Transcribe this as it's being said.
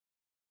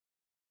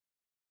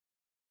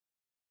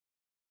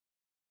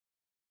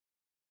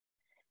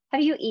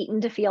Have you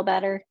eaten to feel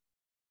better?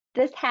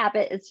 This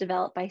habit is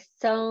developed by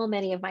so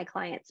many of my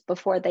clients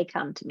before they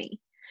come to me.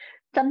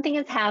 Something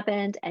has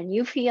happened and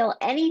you feel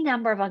any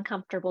number of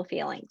uncomfortable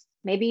feelings.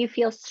 Maybe you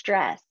feel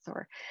stress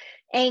or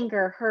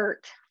anger,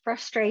 hurt,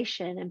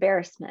 frustration,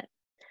 embarrassment.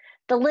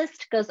 The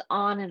list goes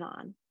on and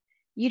on.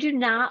 You do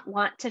not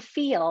want to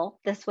feel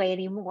this way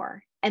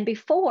anymore. And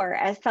before,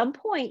 at some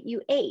point,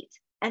 you ate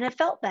and it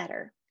felt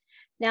better.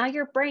 Now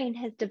your brain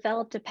has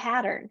developed a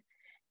pattern.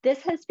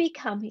 This has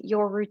become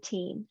your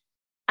routine,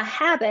 a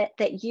habit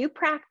that you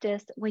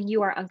practice when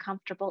you are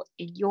uncomfortable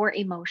in your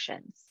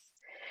emotions.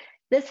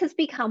 This has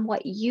become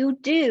what you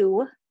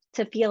do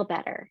to feel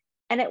better,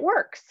 and it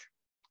works,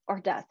 or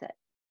does it?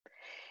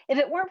 If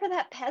it weren't for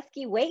that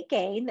pesky weight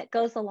gain that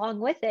goes along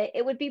with it,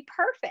 it would be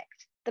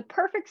perfect, the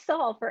perfect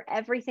solve for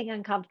everything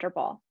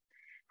uncomfortable.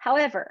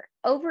 However,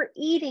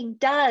 overeating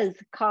does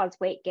cause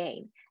weight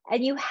gain,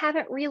 and you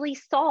haven't really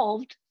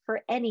solved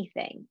for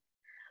anything.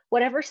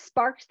 Whatever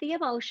sparked the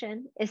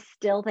emotion is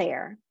still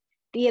there.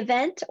 The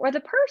event or the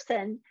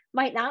person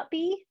might not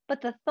be,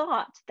 but the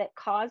thought that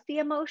caused the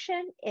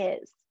emotion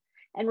is.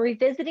 And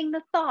revisiting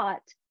the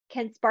thought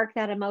can spark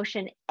that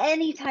emotion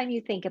anytime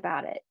you think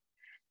about it.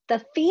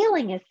 The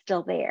feeling is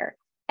still there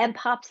and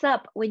pops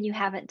up when you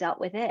haven't dealt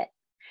with it.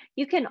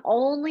 You can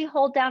only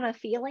hold down a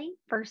feeling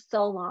for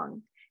so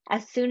long.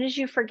 As soon as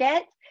you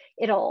forget,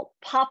 it'll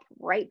pop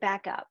right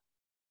back up.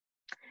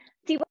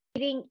 See,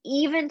 eating,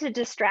 even to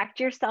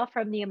distract yourself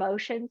from the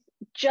emotions,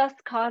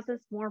 just causes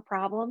more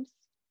problems.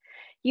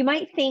 You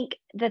might think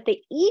that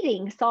the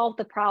eating solved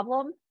the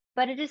problem,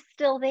 but it is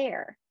still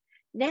there.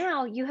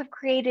 Now you have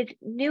created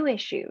new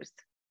issues.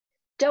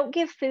 Don't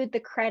give food the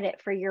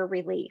credit for your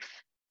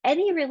relief.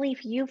 Any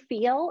relief you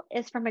feel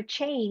is from a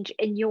change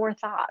in your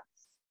thoughts.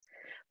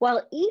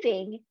 While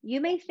eating, you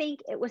may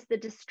think it was the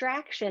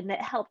distraction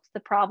that helped the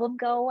problem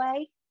go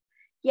away.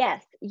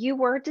 Yes, you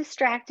were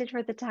distracted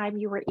for the time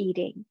you were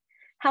eating.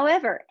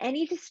 However,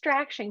 any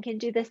distraction can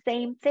do the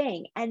same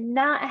thing and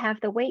not have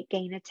the weight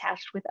gain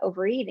attached with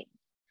overeating.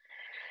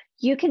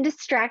 You can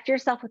distract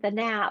yourself with a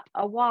nap,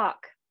 a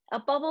walk, a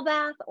bubble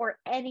bath, or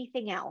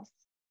anything else.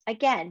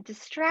 Again,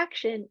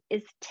 distraction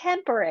is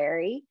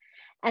temporary,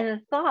 and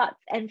the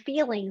thoughts and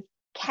feelings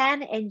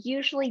can and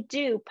usually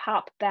do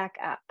pop back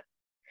up.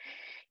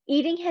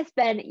 Eating has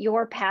been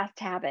your past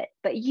habit,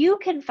 but you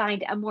can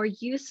find a more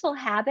useful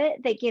habit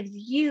that gives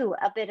you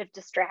a bit of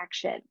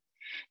distraction.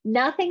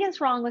 Nothing is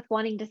wrong with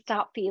wanting to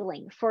stop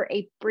feeling for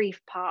a brief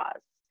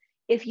pause.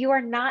 If you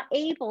are not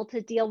able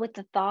to deal with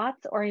the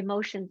thoughts or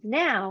emotions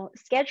now,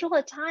 schedule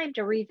a time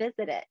to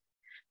revisit it.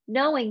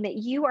 Knowing that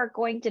you are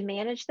going to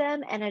manage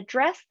them and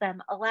address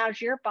them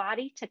allows your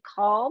body to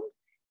calm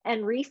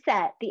and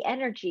reset the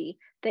energy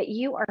that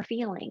you are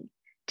feeling.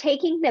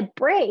 Taking the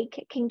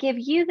break can give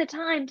you the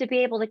time to be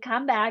able to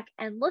come back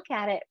and look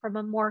at it from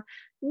a more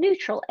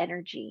neutral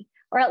energy,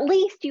 or at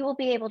least you will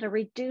be able to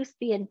reduce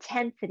the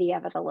intensity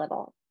of it a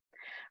little.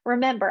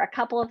 Remember a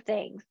couple of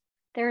things.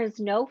 There is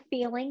no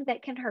feeling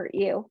that can hurt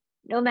you.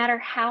 No matter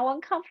how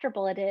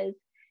uncomfortable it is,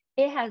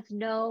 it has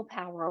no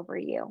power over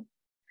you.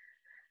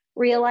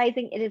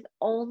 Realizing it is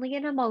only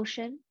an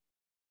emotion.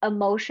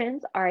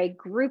 Emotions are a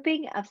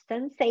grouping of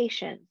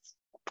sensations,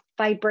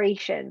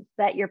 vibrations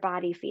that your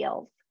body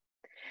feels.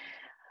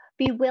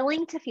 Be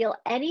willing to feel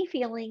any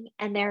feeling,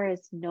 and there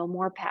is no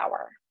more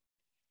power.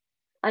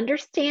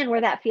 Understand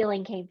where that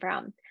feeling came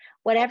from.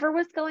 Whatever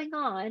was going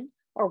on,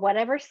 or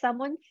whatever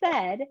someone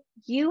said,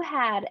 you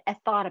had a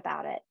thought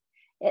about it.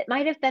 It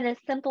might have been as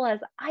simple as,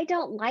 I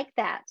don't like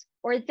that,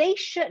 or they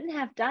shouldn't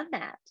have done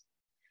that.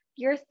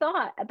 Your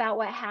thought about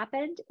what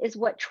happened is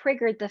what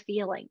triggered the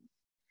feeling.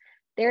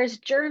 There's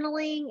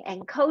journaling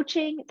and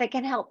coaching that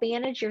can help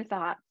manage your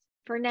thoughts.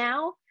 For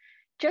now,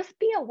 just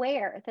be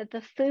aware that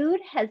the food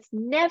has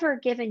never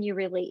given you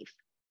relief,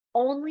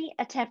 only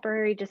a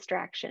temporary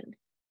distraction.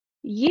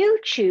 You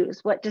choose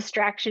what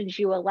distractions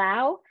you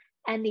allow,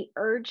 and the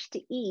urge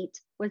to eat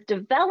was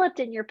developed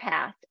in your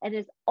past and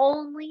is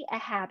only a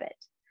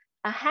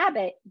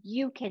habit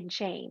you can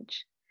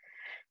change.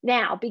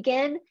 Now,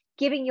 begin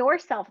giving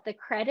yourself the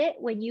credit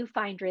when you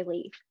find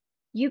relief.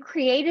 You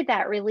created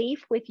that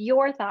relief with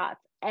your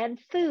thoughts, and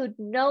food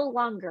no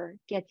longer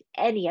gets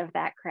any of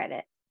that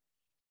credit.